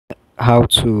how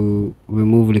to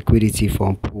remove liquidity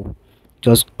from pool.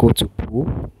 Just go to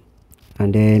pool,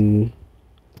 and then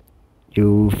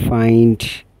you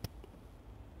find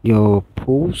your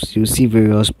pools. You see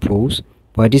various pools,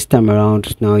 but this time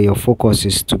around now your focus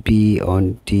is to be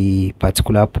on the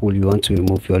particular pool you want to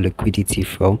remove your liquidity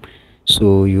from.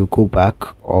 So you go back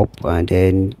up and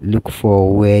then look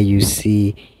for where you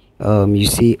see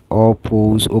all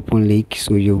pools open link.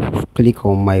 So you click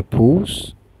on my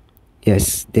pools.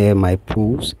 Yes, there my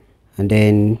pools. And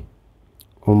then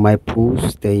on my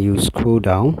pools, then you scroll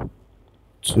down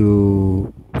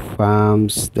to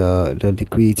farms, the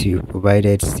liquidity you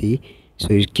provided. See,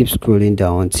 so you keep scrolling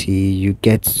down until you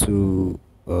get to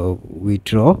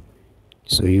withdraw.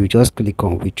 So you just click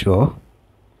on withdraw,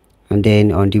 and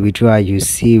then on the withdrawal you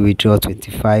see withdraw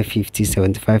 25, 50,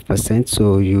 75%.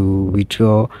 So you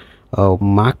withdraw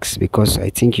max, because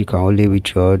I think you can only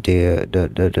withdraw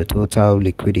the total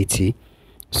liquidity.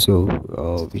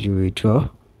 So you withdraw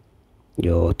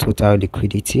your total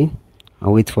liquidity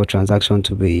and wait for transaction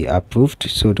to be approved.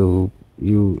 So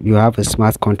you have a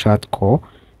smart contract call,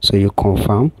 so you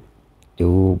confirm. They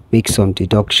will make some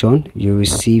deduction. You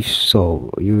receive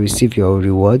your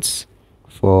rewards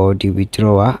for the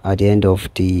withdrawal at the end of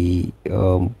the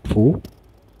pool.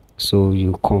 So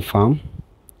you confirm.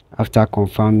 After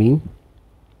confirming,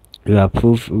 you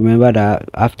approve. Remember that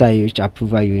after each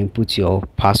approval you input your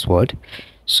password.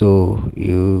 So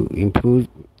you input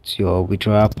your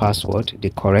withdrawal password, the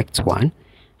correct one,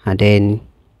 and then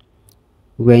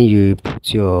when you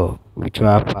put your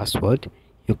withdrawal password,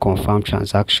 you confirm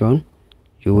transaction,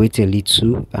 you wait a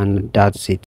little, and that's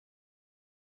it.